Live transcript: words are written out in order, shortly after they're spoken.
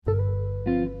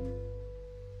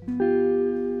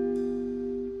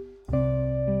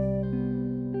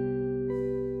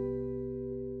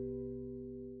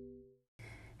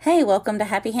Hey, welcome to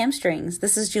Happy Hamstrings.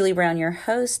 This is Julie Brown, your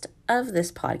host of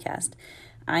this podcast.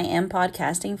 I am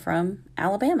podcasting from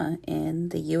Alabama in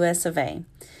the US of A.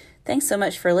 Thanks so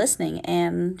much for listening,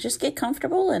 and just get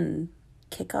comfortable and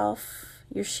kick off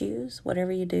your shoes,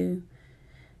 whatever you do.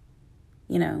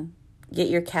 Get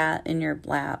your cat in your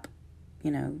lap,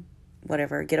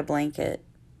 whatever, get a blanket,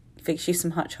 fix you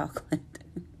some hot chocolate.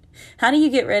 How do you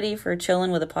get ready for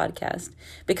chilling with a podcast?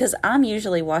 Because I'm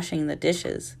usually washing the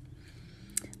dishes.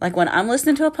 Like when I'm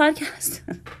listening to a podcast,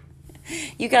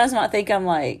 you guys might think I'm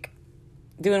like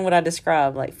doing what I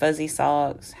described, like fuzzy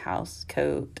socks, house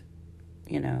coat,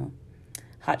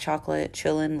 hot chocolate,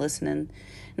 chilling, listening.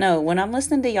 No, when I'm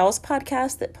listening to y'all's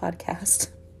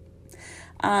podcast,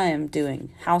 I'm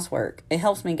doing housework. It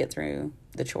helps me get through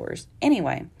the chores.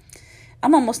 Anyway,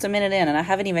 I'm almost a minute in and I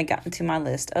haven't even gotten to my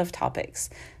list of topics.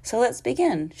 So let's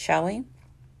begin, shall we?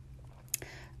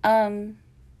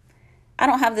 I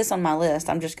don't have this on my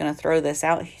list. I'm just going to throw this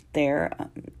out there.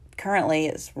 Currently,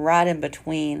 it's right in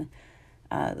between.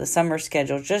 The summer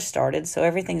schedule just started, so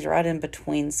everything's right in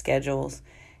between schedules.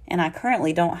 And I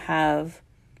currently don't have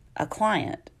a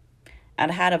client. I'd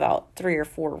had about 3 or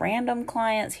 4 random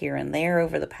clients here and there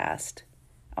over the past,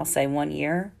 I'll say 1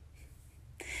 year,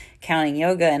 counting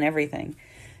yoga and everything.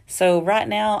 So right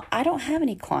now, I don't have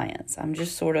any clients. I'm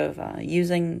just sort of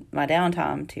using my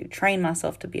downtime to train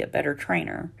myself to be a better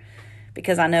trainer.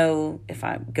 Because I know if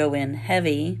I go in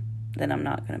heavy, then I'm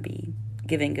not going to be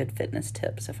giving good fitness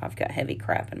tips if I've got heavy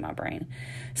crap in my brain.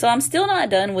 So I'm still not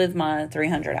done with my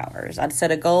 300 hours. I'd set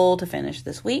a goal to finish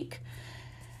this week.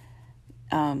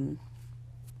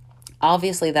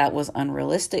 Obviously, that was an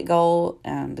unrealistic goal,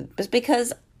 but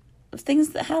because of things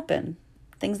that happen.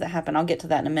 I'll get to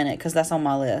that in a minute because that's on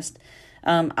my list.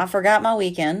 I forgot my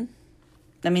weekend.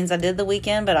 That means I did the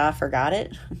weekend, but I forgot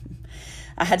it.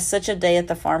 I had such a day at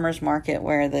the farmer's market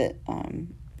where it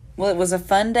was a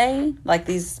fun day. Like,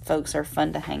 these folks are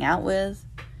fun to hang out with.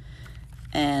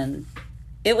 And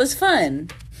it was fun.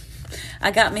 I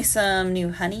got me some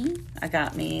new honey. I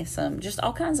got me some, just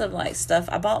all kinds of stuff.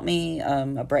 I bought me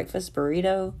a breakfast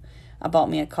burrito. I bought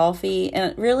me a coffee.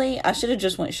 And really, I should have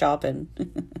just went shopping.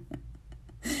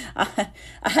 I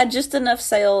had just enough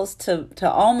sales to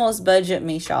almost budget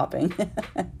me shopping.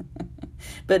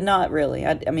 But not really.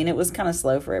 I mean, it was kind of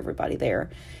slow for everybody there.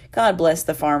 God bless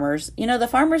the farmers. The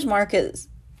farmers markets,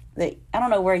 I don't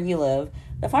know where you live.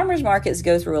 The farmers markets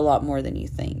go through a lot more than you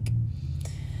think.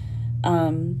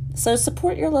 So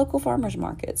support your local farmers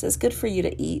markets. It's good for you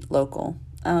to eat local.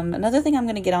 Another thing I'm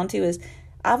going to get onto is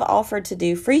I've offered to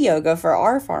do free yoga for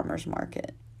our farmers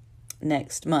market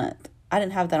next month. I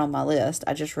didn't have that on my list.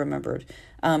 I just remembered.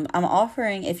 I'm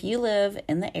offering, if you live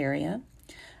in the area,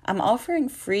 I'm offering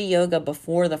free yoga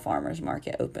before the farmer's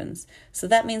market opens. So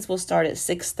that means we'll start at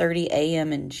 6:30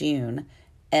 a.m. in June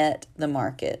at the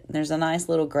market. There's a nice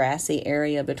little grassy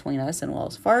area between us and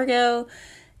Wells Fargo.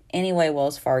 Anyway,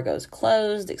 Wells Fargo's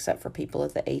closed except for people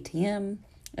at the ATM.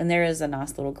 And there is a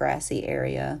nice little grassy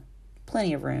area.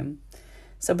 Plenty of room.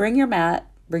 So bring your mat,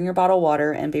 bring your bottle of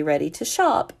water, and be ready to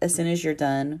shop as soon as you're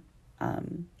done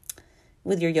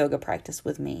with your yoga practice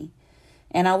with me.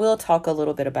 And I will talk a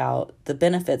little bit about the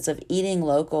benefits of eating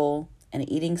local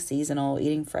and eating seasonal,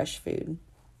 eating fresh food.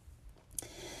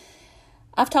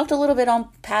 I've talked a little bit on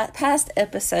past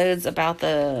episodes about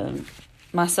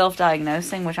my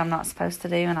self-diagnosing, which I'm not supposed to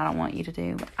do and I don't want you to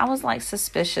do. I was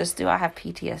suspicious, do I have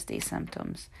PTSD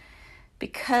symptoms?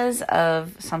 Because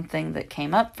of something that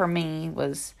came up for me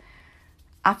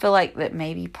I feel like that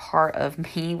maybe part of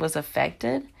me was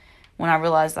affected. When I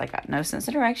realized I got no sense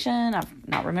of direction, I've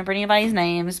not remembered anybody's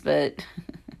names, but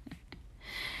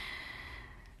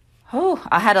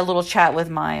I had a little chat with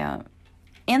my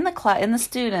in the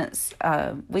students.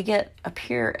 We get a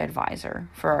peer advisor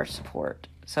for our support.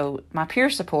 So my peer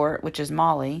support, which is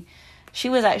Molly, she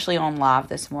was actually on live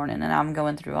this morning, and I'm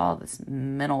going through all this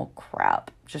mental crap,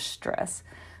 just stress.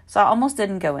 So I almost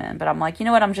didn't go in, but I'm like, you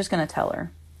know what? I'm just going to tell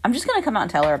her. I'm just going to come out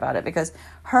and tell her about it because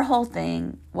her whole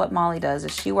thing, what Molly does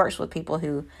is she works with people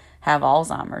who have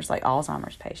Alzheimer's, like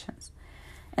Alzheimer's patients.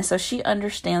 And so she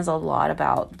understands a lot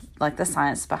about the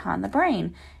science behind the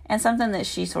brain. And something that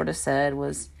she sort of said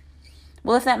was,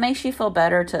 well, if that makes you feel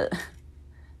better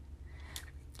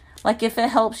if it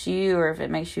helps you or if it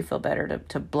makes you feel better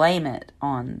to blame it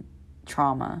on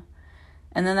trauma.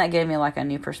 And then that gave me a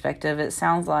new perspective. It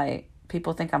sounds like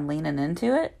people think I'm leaning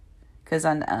into it. Because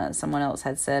someone else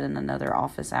had said in another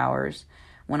office hours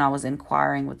when I was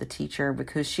inquiring with the teacher,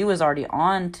 because she was already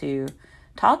on to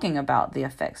talking about the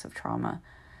effects of trauma.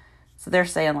 So they're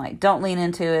saying, don't lean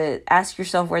into it. Ask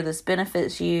yourself where this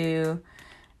benefits you.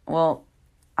 Well,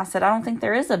 I said, I don't think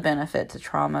there is a benefit to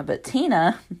trauma. But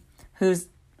Tina, who's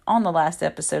on the last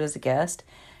episode as a guest,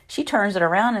 she turns it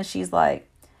around and she's like,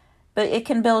 but it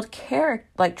can build character,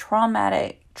 like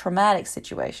traumatic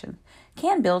situation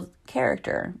can build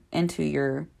character into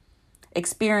your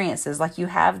experiences. Like you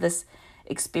have this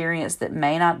experience that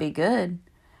may not be good.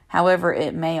 However,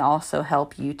 it may also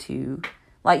help you to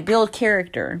like build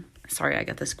character. Sorry, I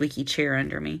got the squeaky chair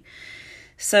under me.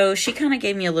 So she kind of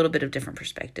gave me a little bit of different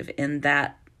perspective in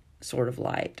that sort of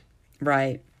light,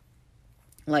 right?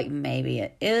 Like maybe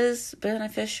it is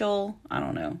beneficial. I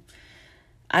don't know.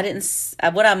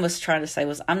 What I was trying to say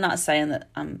was I'm not saying that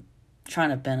I'm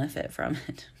trying to benefit from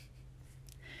it.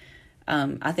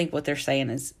 I think what they're saying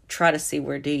is try to see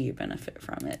where do you benefit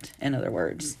from it, in other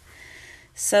words.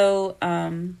 So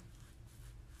I'm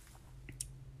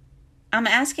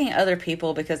asking other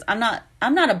people because I'm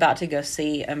not about to go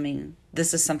see. I mean,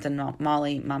 this is something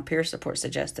Molly, my peer support,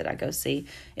 suggested I go see.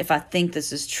 If I think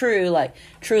this is true, like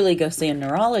truly go see a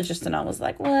neurologist. And I was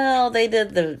like, well, they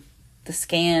did the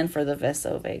scan for the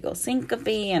vasovagal syncope.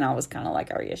 And I was kind of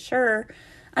like, are you sure?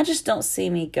 I just don't see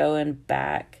me going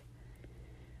back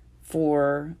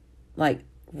for like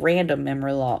random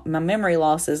memory loss. My memory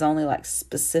loss is only like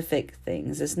specific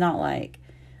things. It's not like,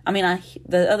 I mean,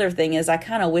 the other thing is I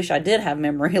kind of wish I did have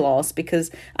memory loss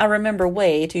because I remember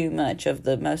way too much of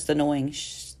the most annoying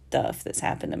stuff that's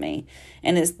happened to me.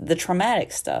 And it's the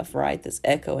traumatic stuff, right, that's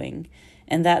echoing.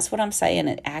 And that's what I'm saying.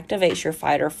 It activates your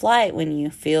fight or flight when you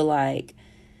feel like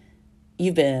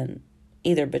you've been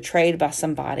either betrayed by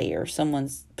somebody or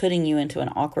someone's putting you into an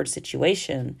awkward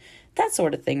situation, that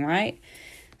sort of thing, right?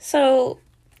 So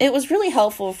it was really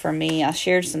helpful for me. I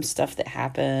shared some stuff that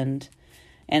happened.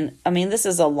 And I mean, this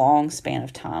is a long span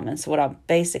of time. And so what I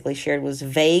basically shared was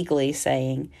vaguely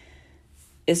saying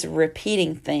it's a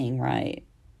repeating thing, right?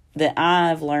 That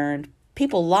I've learned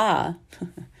people lie.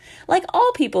 Like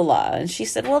all people lie. And she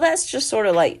said, well, that's just sort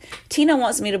of like, Tina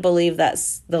wants me to believe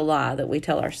that's the lie that we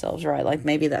tell ourselves, right? Like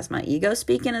maybe that's my ego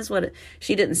speaking is what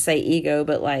she didn't say ego,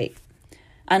 but like,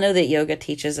 I know that yoga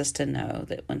teaches us to know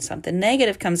that when something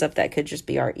negative comes up, that could just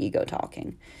be our ego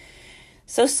talking.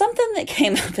 So something that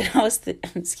came up, and I was,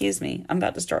 excuse me, I'm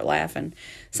about to start laughing.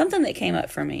 Something that came up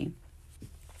for me.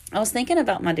 I was thinking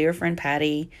about my dear friend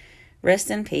Patty.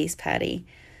 Rest in peace, Patty.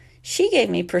 She gave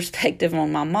me perspective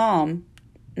on my mom.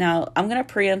 Now, I'm going to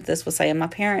preempt this with saying my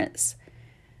parents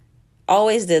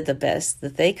always did the best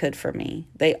that they could for me.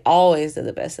 They always did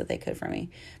the best that they could for me.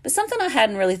 But something I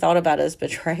hadn't really thought about as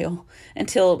betrayal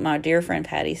until my dear friend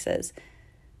Patty says,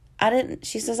 I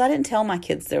didn't tell my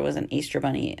kids there was an Easter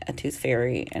bunny, a tooth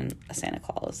fairy, and a Santa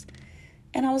Claus.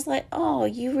 And I was like, oh,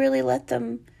 you really let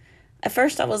them. At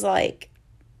first I was like,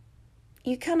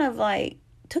 you kind of like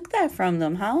took that from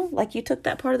them, huh? Like you took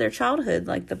that part of their childhood,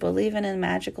 like the believing in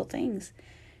magical things.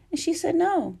 And she said,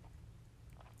 no,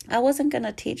 I wasn't going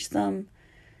to teach them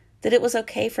that it was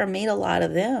okay for me to lie to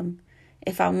them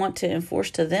if I want to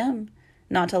enforce to them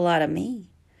not to lie to me.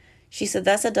 She said,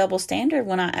 that's a double standard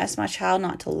when I ask my child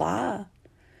not to lie.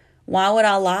 Why would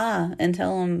I lie and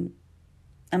tell them,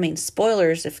 I mean,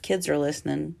 spoilers if kids are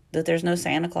listening, that there's no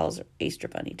Santa Claus or Easter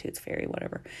bunny, tooth fairy,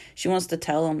 whatever. She wants to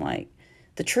tell them like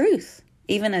the truth,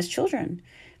 even as children.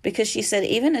 Because she said,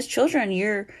 even as children,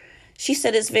 she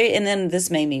said it's very, and then this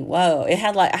made me, whoa. I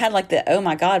had like the, oh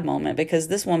my God moment, because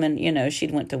this woman, you know, she'd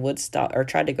went to Woodstock or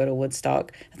tried to go to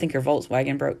Woodstock. I think her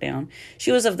Volkswagen broke down.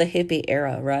 She was of the hippie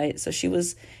era, right? So she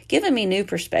was giving me new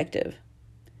perspective.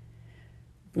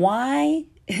 Why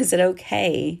is it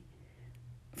okay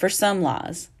for some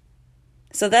lies?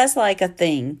 So that's like a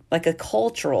thing, like a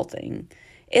cultural thing.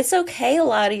 It's okay to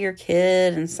lie to your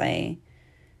kid and say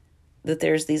that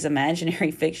there's these imaginary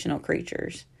fictional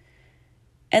creatures.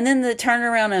 And then they turn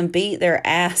around and beat their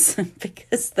ass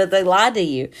because that they lied to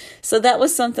you. So that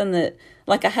was something that,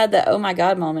 like, I had that oh my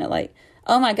God moment, like,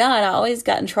 oh my God, I always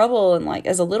got in trouble. And like,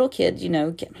 as a little kid, you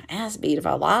know, get my ass beat if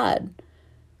I lied.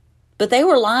 But they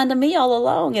were lying to me all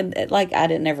along. And like, I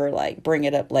didn't ever like bring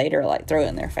it up later, like throw it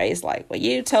in their face. Like, well,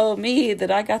 you told me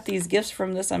that I got these gifts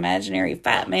from this imaginary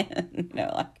fat man. You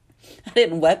know, like I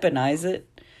didn't weaponize it.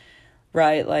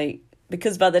 Right. Like,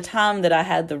 because by the time that I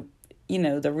had the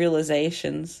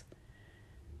realizations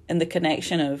and the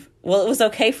connection of, well, it was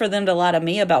okay for them to lie to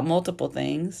me about multiple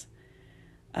things.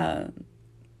 But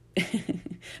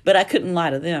I couldn't lie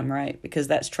to them, right? Because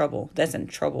that's trouble. That's in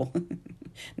trouble.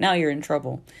 Now you're in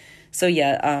trouble. So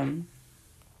yeah,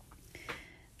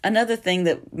 another thing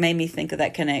that made me think of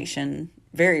that connection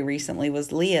very recently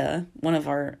was Leah, one of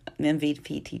our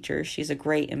MVP teachers. She's a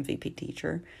great MVP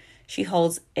teacher. She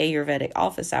holds Ayurvedic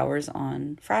office hours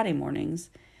on Friday mornings.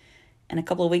 And a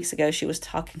couple of weeks ago, she was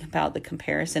talking about the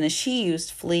comparison, and she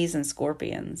used fleas and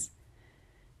scorpions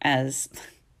as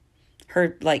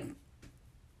her, like,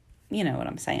 you know what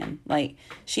I'm saying. Like,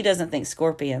 she doesn't think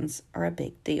scorpions are a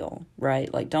big deal,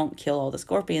 right? Like, don't kill all the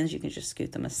scorpions. You can just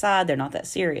scoot them aside. They're not that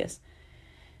serious.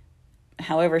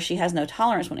 However, she has no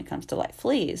tolerance when it comes to, like,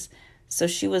 fleas. So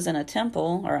she was in a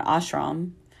temple or an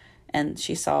ashram, and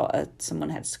she saw someone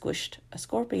had squished a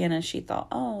scorpion, and she thought,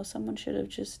 oh, someone should have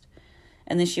just...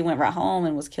 And then she went right home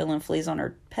and was killing fleas on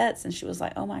her pets, and she was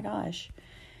like, oh my gosh.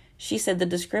 She said the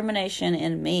discrimination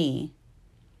in me,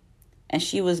 and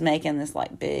she was making this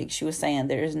like big, she was saying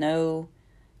there's no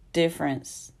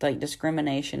difference, like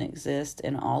discrimination exists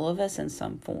in all of us in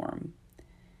some form.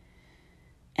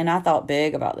 And I thought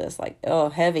big about this, like, oh,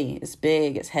 heavy, it's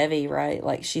big, it's heavy, right?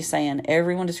 Like, she's saying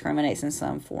everyone discriminates in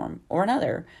some form or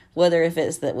another, whether if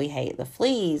it's that we hate the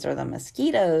fleas or the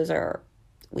mosquitoes, or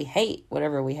we hate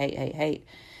whatever we hate.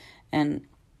 And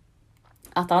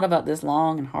I thought about this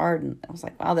long and hard, and I was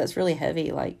like, wow, that's really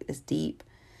heavy, like, it's deep.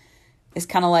 It's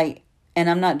kind of like, and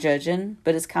I'm not judging,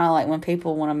 but it's kind of like when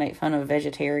people want to make fun of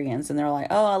vegetarians, and they're like,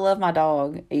 oh, I love my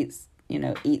dog, eats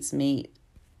meat,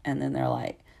 and then they're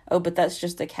like, oh, but that's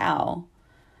just a cow.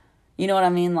 You know what I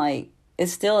mean? Like,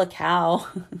 it's still a cow.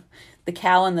 The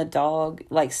cow and the dog,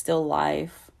 like, still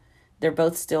life. They're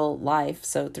both still life.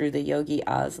 So through the yogi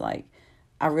eyes, like,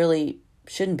 I really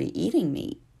shouldn't be eating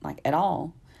meat, like, at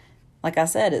all. Like I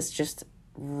said, it's just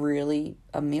really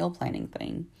a meal planning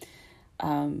thing.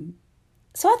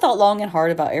 So I thought long and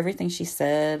hard about everything she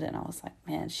said, and I was like,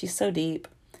 man, she's so deep.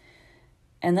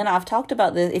 And then I've talked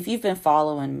about this. If you've been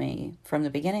following me from the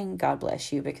beginning, God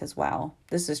bless you, because, wow,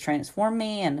 this has transformed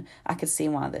me, and I could see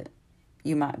why that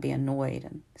you might be annoyed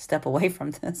and step away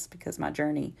from this, because my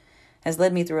journey has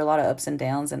led me through a lot of ups and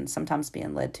downs, and sometimes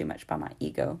being led too much by my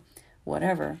ego,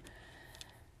 whatever.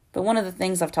 But one of the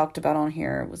things I've talked about on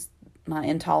here was my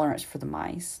intolerance for the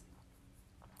mice.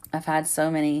 I've had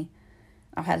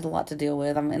a lot to deal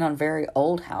with. I'm in a very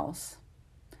old house.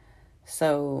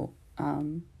 So,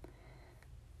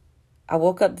 I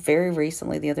woke up very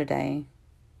recently the other day.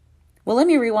 Well, let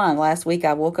me rewind. Last week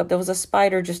I woke up, there was a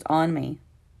spider just on me.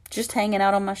 Just hanging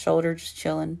out on my shoulder, just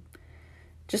chilling.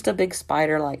 Just a big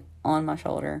spider, like, on my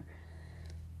shoulder.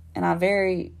 And I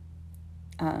very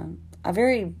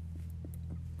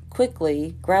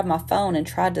quickly grabbed my phone and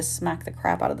tried to smack the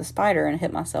crap out of the spider and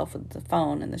hit myself with the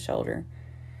phone in the shoulder.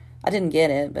 I didn't get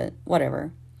it, but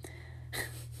whatever.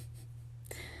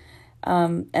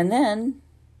 And then,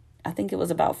 I think it was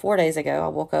about 4 days ago, I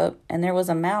woke up and there was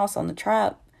a mouse on the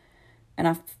trap.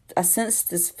 And I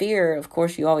sensed this fear. Of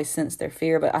course, you always sense their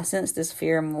fear, but I sensed this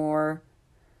fear more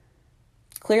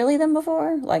clearly than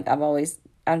before. Like, I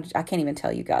can't even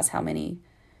tell you guys how many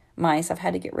mice I've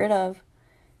had to get rid of.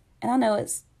 And I know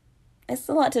it's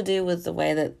a lot to do with the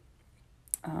way that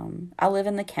I live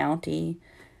in the county,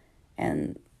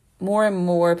 and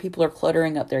more people are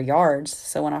cluttering up their yards.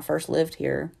 So when I first lived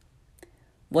here,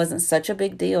 wasn't such a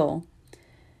big deal.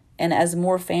 And as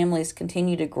more families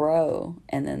continue to grow,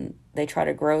 and then they try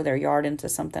to grow their yard into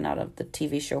something out of the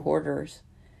TV show Hoarders,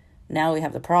 now we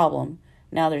have the problem.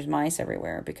 Now there's mice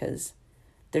everywhere because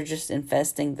they're just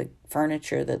infesting the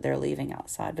furniture that they're leaving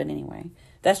outside. But anyway,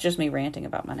 that's just me ranting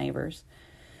about my neighbors.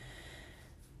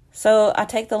 So I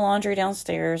take the laundry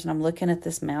downstairs, and I'm looking at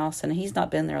this mouse, and he's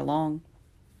not been there long.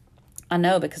 I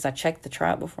know, because I checked the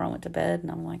trap before I went to bed,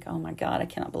 and I'm like, oh my God, I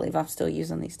cannot believe I'm still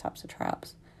using these types of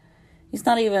traps. He's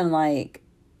not even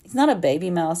he's not a baby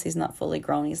mouse. He's not fully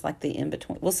grown. He's like the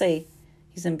in-between. We'll say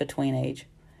he's in between age.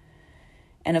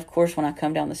 And of course, when I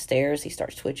come down the stairs, he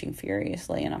starts twitching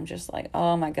furiously, and I'm just like,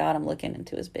 oh my God, I'm looking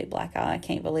into his big black eye. I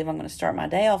can't believe I'm going to start my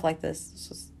day off like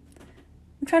this.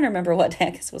 I'm trying to remember what day, I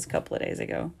guess it was a couple of days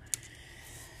ago.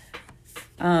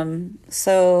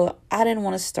 So I didn't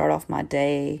want to start off my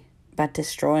day by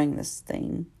destroying this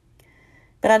thing,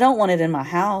 but I don't want it in my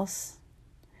house.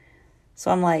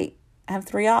 So I'm like, I have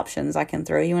 3 options. I can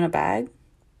throw you in a bag,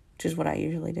 which is what I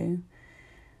usually do.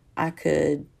 I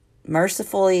could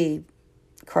mercifully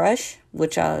crush,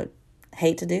 which I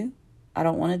hate to do. I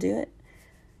don't want to do it.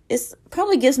 It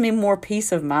probably gives me more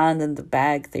peace of mind than the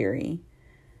bag theory.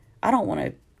 I don't want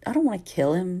to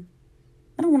kill him.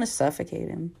 I don't want to suffocate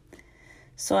him.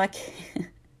 So I can't.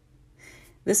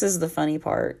 This is the funny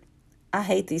part. I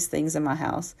hate these things in my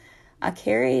house. I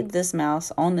carried this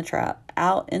mouse on the trap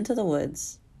out into the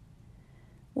woods.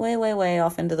 Way, way, way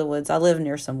off into the woods. I live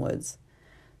near some woods.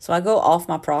 So I go off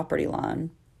my property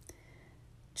line.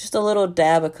 Just a little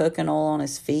dab of cooking oil on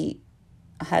his feet.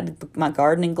 I had my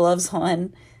gardening gloves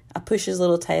on. I push his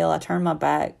little tail. I turn my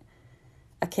back.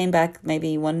 I came back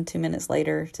maybe 1-2 minutes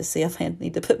later to see if I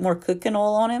need to put more cooking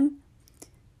oil on him.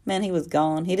 Man, he was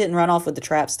gone. He didn't run off with the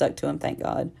trap stuck to him, thank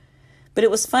God. But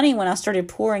it was funny when I started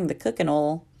pouring the cooking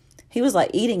oil, He was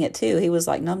like eating it too. He was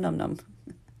like, num, num, num.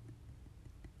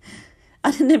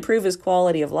 I didn't improve his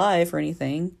quality of life or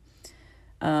anything.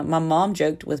 My mom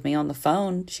joked with me on the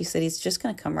phone. She said he's just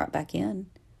going to come right back in.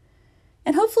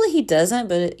 And hopefully he doesn't,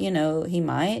 but, he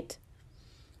might.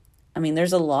 I mean,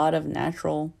 there's a lot of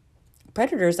natural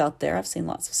predators out there. I've seen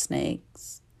lots of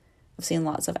snakes. I've seen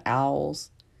lots of owls.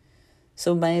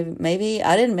 So maybe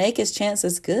I didn't make his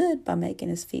chances good by making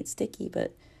his feet sticky.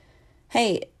 But,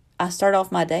 hey, I start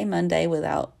off my day Monday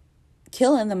without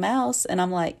killing the mouse. And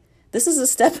I'm like, this is a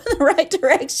step in the right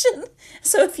direction.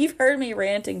 So if you've heard me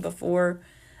ranting before,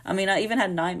 I mean, I even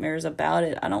had nightmares about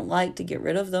it. I don't like to get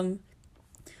rid of them.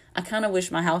 I kind of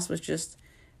wish my house was just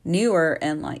newer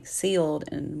and like sealed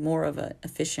in more of an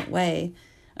efficient way.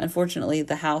 Unfortunately,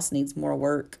 the house needs more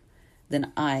work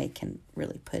than I can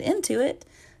really put into it.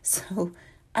 So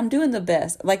I'm doing the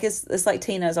best. Like it's like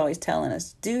Tina's always telling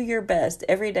us, do your best.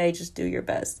 Every day, just do your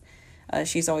best.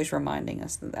 She's always reminding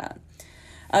us of that.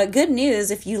 Good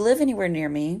news, if you live anywhere near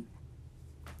me,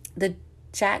 the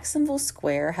Jacksonville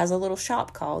Square has a little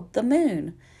shop called The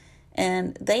Moon.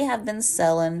 And they have been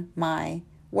selling my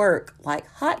work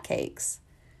like hotcakes.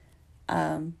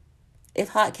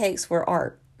 If hotcakes were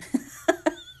art.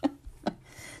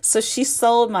 So she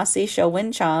sold my seashell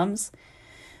wind chimes,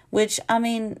 which, I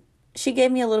mean, she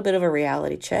gave me a little bit of a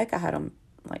reality check. I had them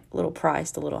like a little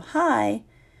priced a little high.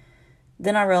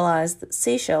 Then I realized that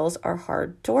seashells are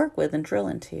hard to work with and drill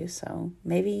into. So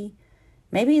maybe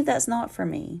that's not for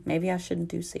me. Maybe I shouldn't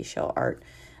do seashell art.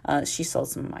 She sold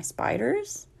some of my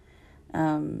spiders.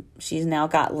 She's now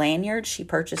got lanyards. She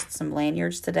purchased some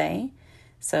lanyards today.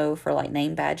 So for like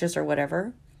name badges or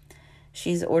whatever.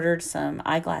 She's ordered some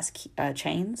eyeglass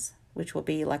chains, which will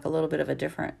be like a little bit of a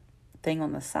different thing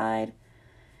on the side.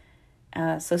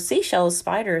 So seashells,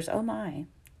 spiders, oh my.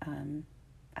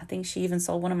 I think she even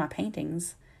sold one of my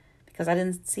paintings because I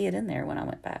didn't see it in there when I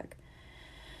went back.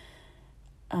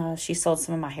 She sold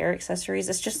some of my hair accessories.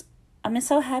 It's just, I'm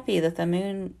so happy that the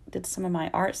Moon did some of my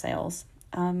art sales.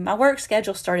 My work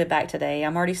schedule started back today.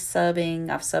 I'm already subbing.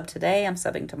 I've subbed today. I'm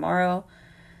subbing tomorrow.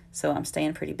 So I'm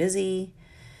staying pretty busy.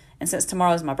 And since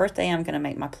tomorrow is my birthday, I'm going to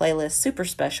make my playlist super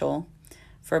special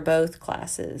for both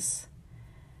classes.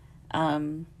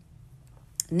 Nidra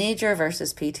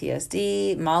versus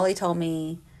PTSD. Molly told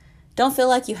me, don't feel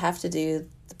like you have to do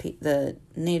the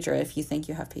Nidra if you think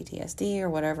you have PTSD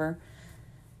or whatever.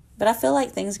 But I feel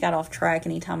like things got off track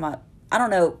anytime I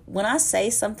don't know, when I say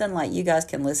something like you guys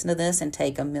can listen to this and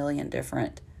take a million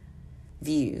different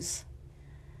views.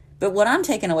 But what I'm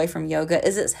taking away from yoga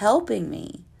is it's helping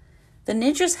me. The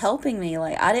Nidra's helping me.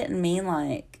 Like, I didn't mean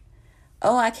like,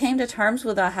 oh, I came to terms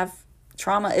with I have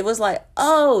trauma. It was like,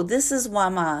 oh, this is why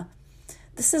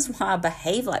I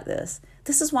behave like this.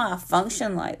 This is why I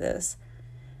function like this.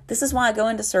 This is why I go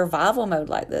into survival mode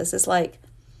like this. It's like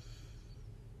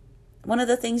one of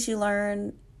the things you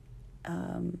learn,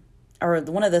 or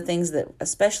one of the things that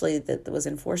especially that was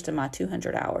enforced in my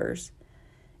 200 hours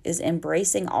is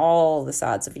embracing all the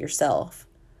sides of yourself.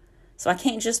 So I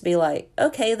can't just be like,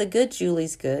 okay, the good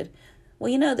Julie's good.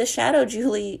 Well, the shadow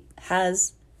Julie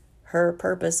has her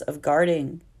purpose of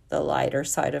guarding the lighter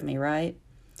side of me, right?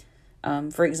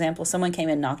 For example, someone came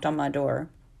and knocked on my door.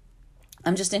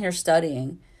 I'm just in here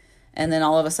studying. And then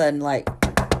all of a sudden, like,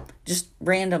 just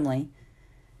randomly.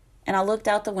 And I looked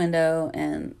out the window,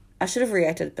 and I should have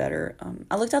reacted better.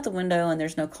 I looked out the window, and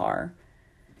there's no car.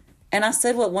 And I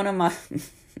said what one of my,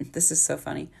 this is so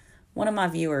funny, one of my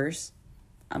viewers,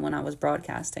 when I was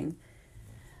broadcasting,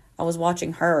 I was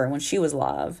watching her when she was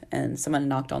live, and someone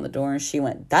knocked on the door, and she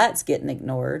went, "That's getting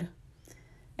ignored."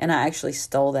 And I actually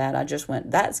stole that. I just went,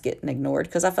 "That's getting ignored,"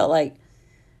 because I felt like,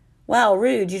 wow,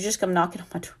 rude. You just come knocking on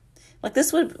my door. Like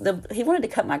he wanted to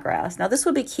cut my grass. Now, this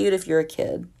would be cute if you're a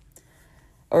kid.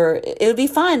 Or it would be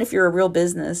fine if you're a real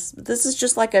business. But this is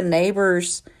just like a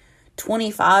neighbor's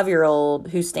 25-year-old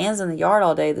who stands in the yard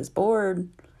all day that's bored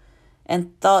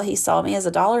and thought he saw me as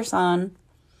a dollar sign.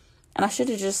 And I should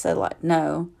have just said, like,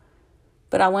 no.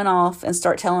 But I went off and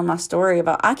start telling my story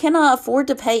about, I cannot afford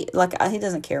to pay, like, he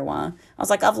doesn't care why. I was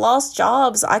like, I've lost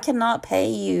jobs. I cannot pay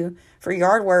you for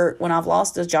yard work when I've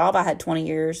lost a job I had 20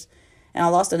 years. And I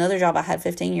lost another job I had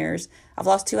 15 years. I've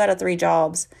lost 2 out of 3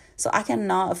 jobs. So I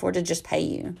cannot afford to just pay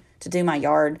you to do my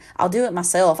yard. I'll do it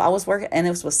myself. I was working, and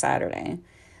it was Saturday.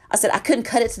 I said, I couldn't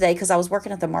cut it today because I was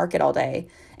working at the market all day.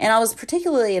 And I was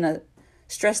particularly in a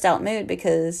stressed out mood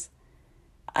because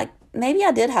maybe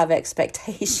I did have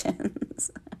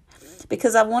expectations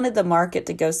because I wanted the market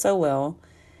to go so well.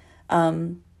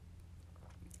 One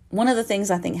of the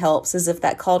things I think helps is if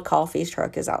that called coffee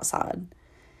truck is outside.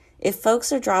 If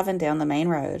folks are driving down the main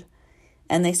road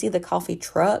and they see the coffee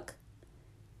truck,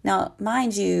 Now,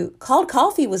 mind you, Called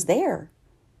Coffee was there.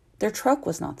 Their truck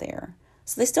was not there.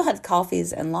 So they still had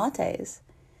coffees and lattes.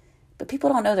 But people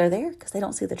don't know they're there because they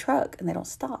don't see the truck and they don't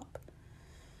stop.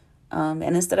 And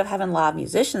instead of having live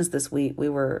musicians this week, we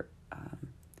were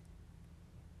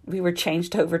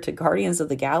changed over to Guardians of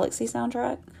the Galaxy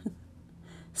soundtrack.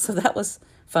 So that was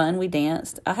fun. We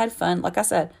danced. I had fun. Like I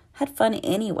said, had fun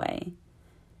anyway.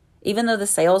 Even though the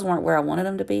sales weren't where I wanted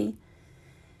them to be.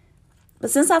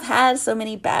 But since I've had so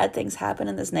many bad things happen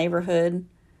in this neighborhood,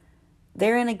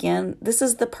 therein again, this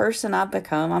is the person I've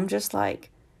become. I'm just like,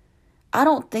 I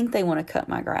don't think they want to cut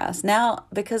my grass. Now,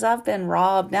 because I've been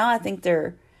robbed, now I think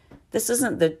this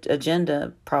isn't the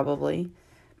agenda probably.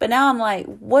 But now I'm like,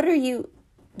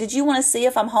 did you want to see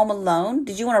if I'm home alone?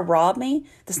 Did you want to rob me?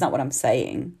 That's not what I'm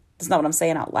saying. That's not what I'm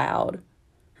saying out loud.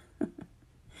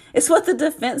 It's what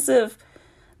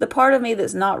the part of me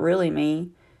that's not really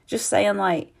me, just saying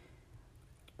like,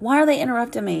 why are they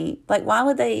interrupting me? Like, why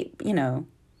would they,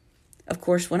 Of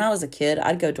course, when I was a kid,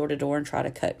 I'd go door to door and try to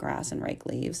cut grass and rake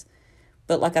leaves.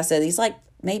 But like I said, he's like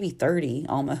maybe 30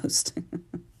 almost.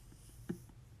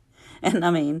 And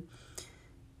I mean,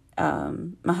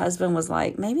 my husband was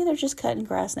like, maybe they're just cutting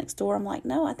grass next door. I'm like,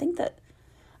 no, I think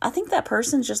that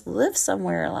person just lives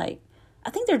somewhere. Like, I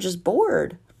think they're just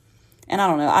bored. And I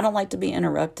don't know. I don't like to be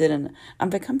interrupted. And I've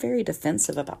become very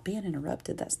defensive about being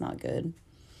interrupted. That's not good.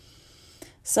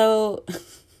 So,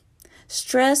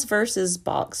 stress versus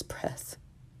box breath.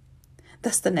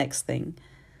 That's the next thing.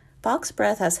 Box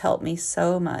breath has helped me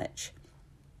so much.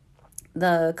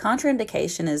 The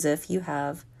contraindication is if you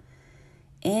have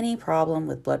any problem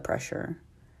with blood pressure,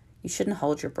 you shouldn't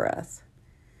hold your breath.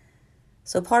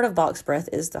 So part of box breath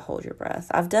is to hold your breath.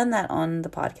 I've done that on the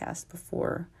podcast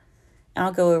before, and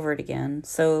I'll go over it again.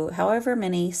 So however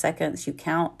many seconds you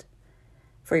count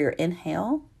for your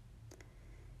inhale,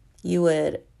 you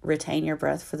would retain your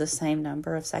breath for the same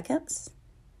number of seconds.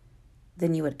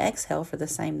 Then you would exhale for the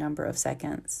same number of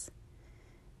seconds.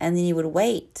 And then you would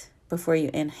wait before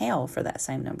you inhale for that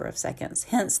same number of seconds.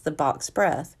 Hence the box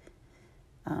breath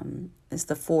is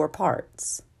the 4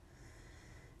 parts.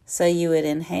 So you would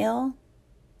inhale,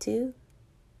 2,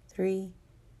 3,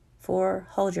 4.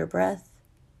 Hold your breath,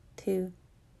 2,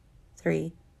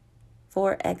 3,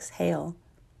 4. Exhale,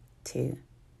 2,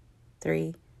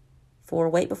 3, 4.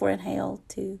 Wait before inhale,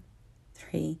 2,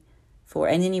 3, 4.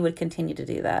 And then you would continue to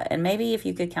do that. And maybe if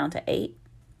you could count to 8,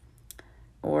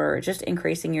 or just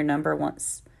increasing your number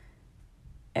once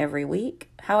every week,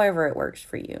 however it works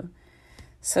for you.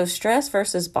 So stress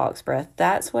versus box breath,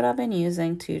 that's what I've been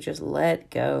using to just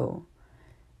let go.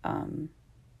 To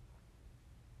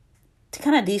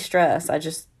kind of de-stress,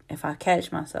 if I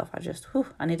catch myself,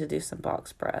 I need to do some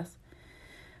box breath.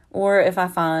 Or if I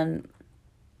find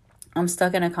I'm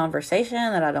stuck in a conversation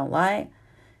that I don't like,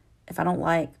 if I don't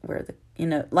like where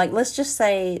let's just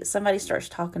say somebody starts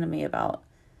talking to me about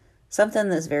something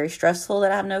that's very stressful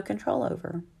that I have no control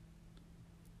over.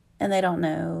 And they don't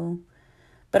know.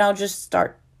 But I'll just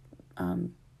start,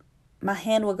 my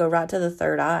hand will go right to the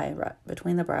third eye, right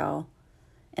between the brow.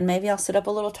 And maybe I'll sit up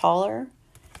a little taller.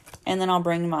 And then I'll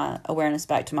bring my awareness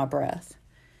back to my breath.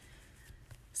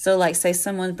 So like say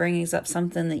someone brings up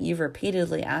something that you've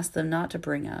repeatedly asked them not to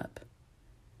bring up.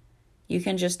 You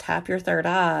can just tap your third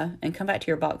eye and come back to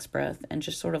your box breath and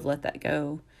just sort of let that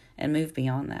go and move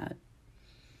beyond that.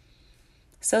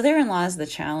 So therein lies the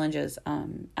challenges.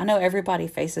 I know everybody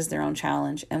faces their own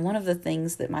challenge. And one of the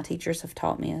things that my teachers have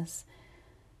taught me is,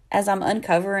 as I'm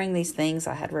uncovering these things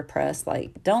I had repressed,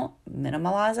 like, don't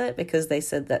minimalize it, because they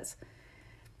said that's,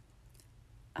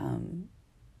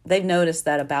 they've noticed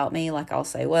that about me. Like, I'll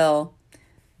say, well,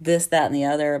 this, that, and the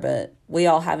other, but we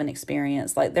all have an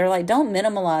experience. Like, they're like, don't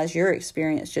minimalize your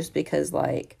experience just because,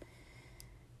 like,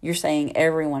 you're saying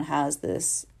everyone has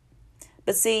this.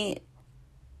 But see,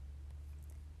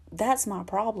 that's my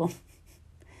problem.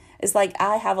 It's like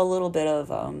I have a little bit of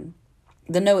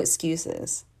the no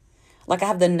excuses. Like I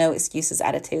have the no excuses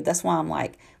attitude. That's why I'm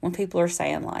like, when people are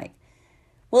saying like,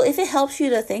 well, if it helps you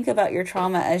to think about your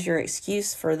trauma as your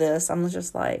excuse for this, I'm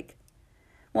just like,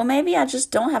 well, maybe I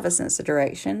just don't have a sense of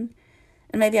direction.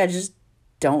 And maybe I just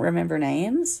don't remember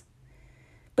names.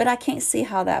 But I can't see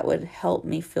how that would help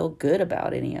me feel good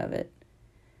about any of it.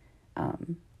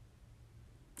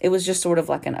 It was just sort of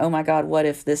like an, oh my God, what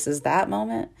if this is that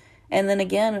moment? And then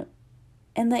again,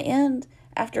 in the end,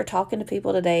 after talking to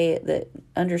people today that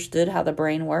understood how the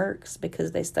brain works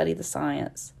because they study the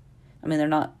science. I mean, they're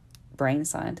not brain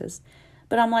scientists.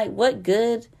 But I'm like, what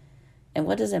good and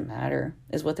what does it matter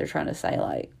is what they're trying to say.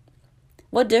 Like,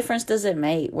 what difference does it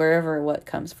make wherever what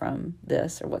comes from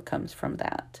this or what comes from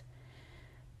that?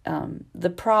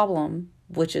 The problem,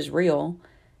 which is real,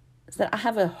 is that I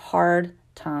have a hard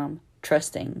time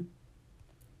trusting.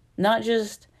 Not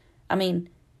just, I'm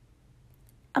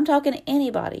talking to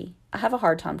anybody. I have a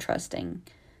hard time trusting.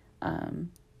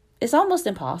 It's almost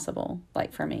impossible,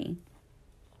 like for me.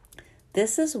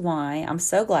 This is why I'm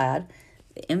so glad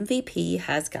the MVP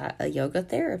has got a yoga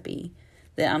therapy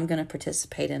that I'm going to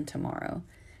participate in tomorrow.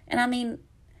 And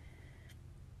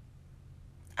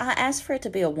I asked for it to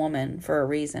be a woman for a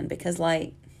reason, because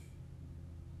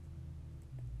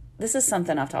this is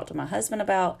something I've talked to my husband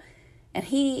about, and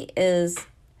he is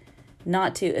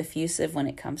not too effusive when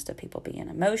it comes to people being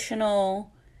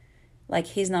emotional.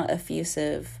 He's not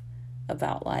effusive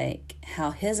about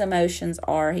how his emotions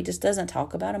are. He just doesn't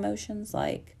talk about emotions.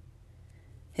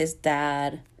 His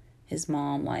dad, his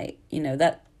mom,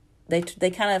 that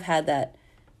they kind of had that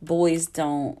boys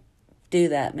don't do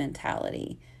that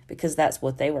mentality, because that's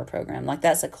what they were programmed.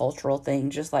 That's a cultural thing.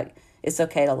 Just it's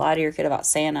okay to lie to your kid about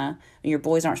Santa. Your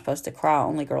boys aren't supposed to cry.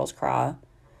 Only girls cry.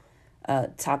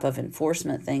 Type of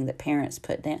enforcement thing that parents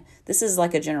put down. This is a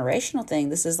generational thing.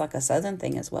 This is a Southern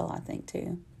thing as well, I think,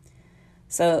 too.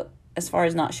 So as far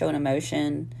as not showing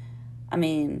emotion,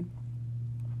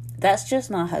 that's just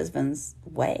my husband's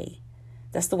way.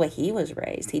 That's the way he was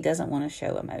raised. He doesn't want to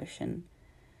show emotion.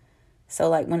 So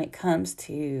when it comes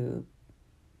to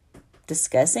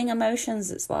discussing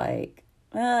emotions, it's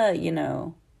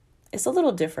it's a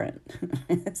little different.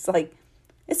 It's a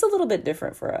little bit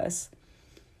different for us.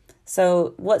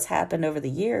 So what's happened over the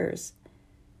years,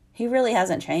 he really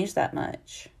hasn't changed that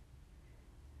much.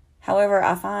 However,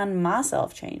 I find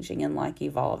myself changing and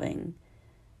evolving.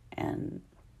 And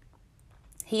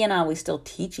he and I, we still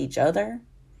teach each other.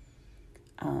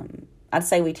 I'd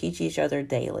say we teach each other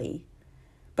daily.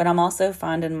 But I'm also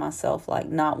finding myself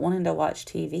not wanting to watch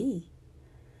TV.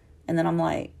 And then I'm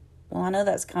well, I know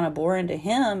that's kind of boring to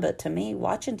him, but to me,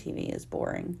 watching TV is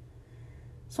boring.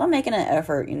 So I'm making an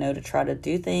effort, to try to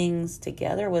do things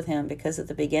together with him, because at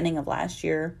the beginning of last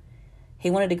year, he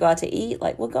wanted to go out to eat.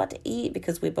 We'll go out to eat,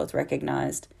 because we both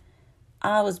recognized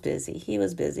I was busy. He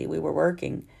was busy. We were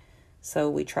working. So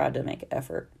we tried to make an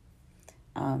effort.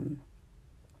 But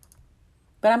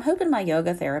I'm hoping my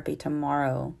yoga therapy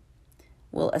tomorrow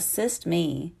will assist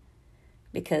me,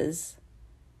 because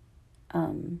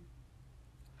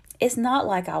it's not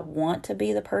I want to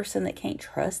be the person that can't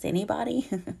trust anybody.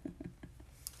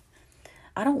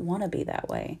 I don't want to be that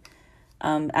way.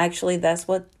 Actually, that's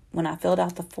when I filled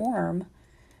out the form,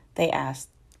 they asked,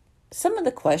 some of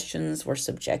the questions were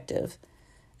subjective.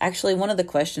 Actually, one of the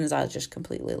questions I just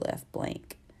completely left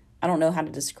blank. I don't know how to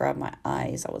describe my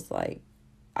eyes. I was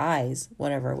eyes,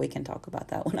 whatever. We can talk about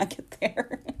that when I get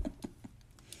there.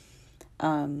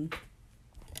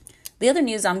 The other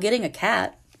news, I'm getting a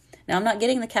cat. Now, I'm not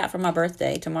getting the cat for my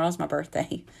birthday. Tomorrow's my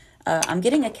birthday. I'm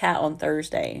getting a cat on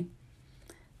Thursday.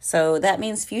 So that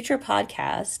means future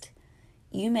podcast,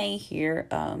 you may hear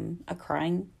a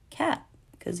crying cat,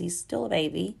 because he's still a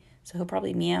baby. So he'll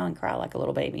probably meow and cry like a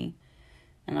little baby.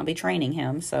 And I'll be training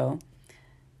him. So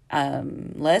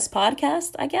less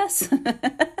podcast, I guess.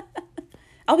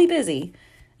 I'll be busy.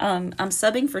 I'm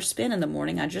subbing for Spin in the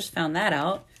morning. I just found that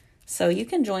out. So you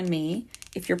can join me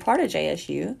if you're part of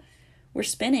JSU. We're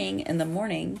spinning in the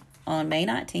morning on May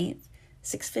 19th,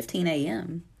 6:15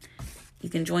 a.m. You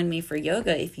can join me for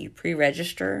yoga if you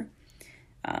pre-register.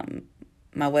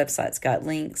 My website's got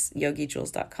links,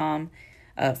 yogijules.com.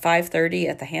 5:30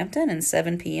 at the Hampton and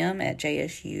 7 p.m. at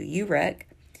JSU UREC.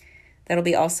 That'll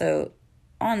be also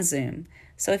on Zoom.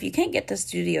 So if you can't get to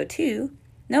Studio 2,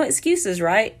 no excuses,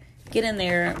 right? Get in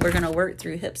there. We're going to work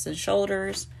through hips and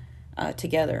shoulders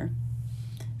together.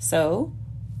 So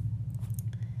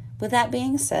with that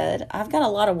being said, I've got a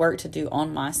lot of work to do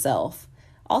on myself.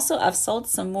 Also, I've sold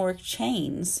some more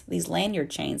chains, these lanyard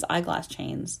chains, eyeglass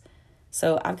chains.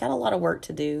 So I've got a lot of work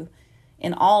to do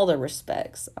in all the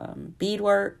respects.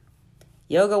 Beadwork,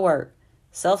 yoga work,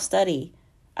 self-study.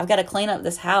 I've got to clean up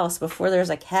this house before there's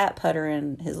a cat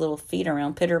puttering his little feet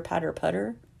around.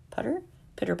 Pitter-patter.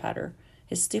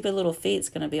 His stupid little feet's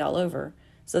going to be all over.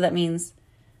 So that means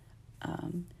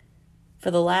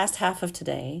for the last half of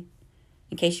today,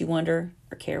 in case you wonder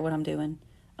or care what I'm doing,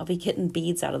 I'll be getting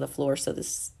beads out of the floor so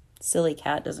this silly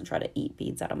cat doesn't try to eat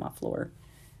beads out of my floor.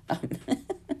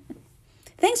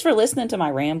 Thanks for listening to my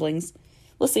ramblings.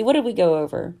 Let's see, what did we go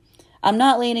over? I'm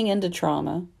not leaning into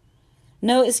trauma.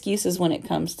 No excuses when it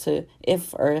comes to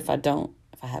if I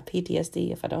have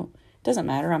PTSD, if I don't. It doesn't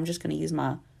matter. I'm just going to use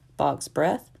my box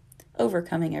breath,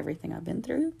 overcoming everything I've been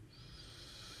through.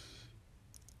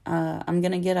 I'm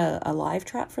going to get a live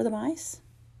trap for the mice.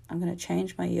 I'm going to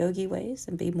change my yogi ways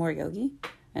and be more yogi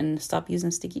and stop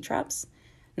using sticky traps.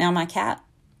 Now my cat,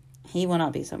 he will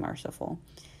not be so merciful.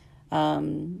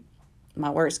 My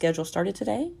work schedule started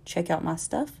today. Check out my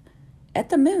stuff at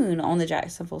the Moon on the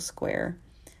Jacksonville Square.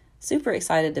 Super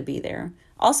excited to be there.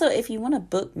 Also, if you want to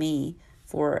book me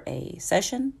for a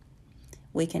session,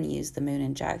 we can use the Moon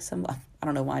in Jacksonville. I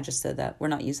don't know why I just said that. We're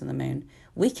not using the Moon.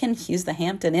 We can use the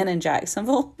Hampton Inn in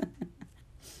Jacksonville.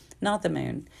 Not the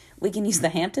Moon. We can use the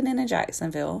Hampton Inn in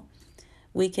Jacksonville.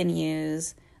 We can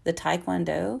use the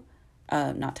Yoshikoi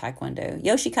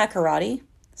Karate.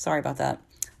 Sorry about that.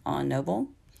 On Noble,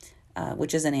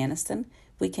 which is in Anniston.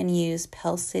 We can use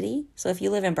Pell City. So if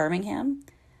you live in Birmingham,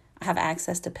 I have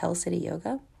access to Pell City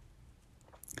Yoga.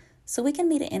 So we can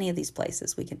meet at any of these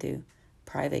places. We can do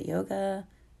private yoga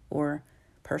or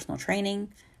personal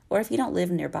training. Or if you don't live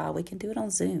nearby, we can do it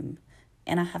on Zoom.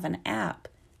 And I have an app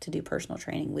to do personal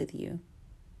training with you.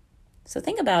 So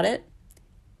think about it.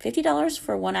 $50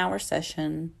 for a 1 hour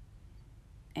session.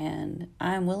 And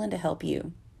I'm willing to help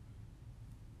you.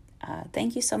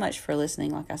 Thank you so much for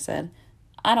listening. Like I said,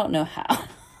 I don't know how.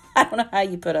 I don't know how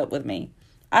you put up with me.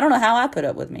 I don't know how I put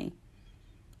up with me.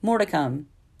 More to come.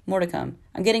 More to come.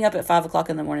 I'm getting up at 5 o'clock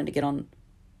in the morning to get on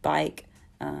bike.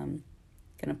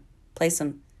 Gonna play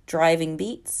some driving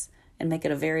beats and make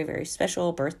it a very, very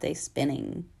special birthday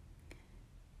spinning.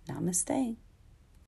 Namaste.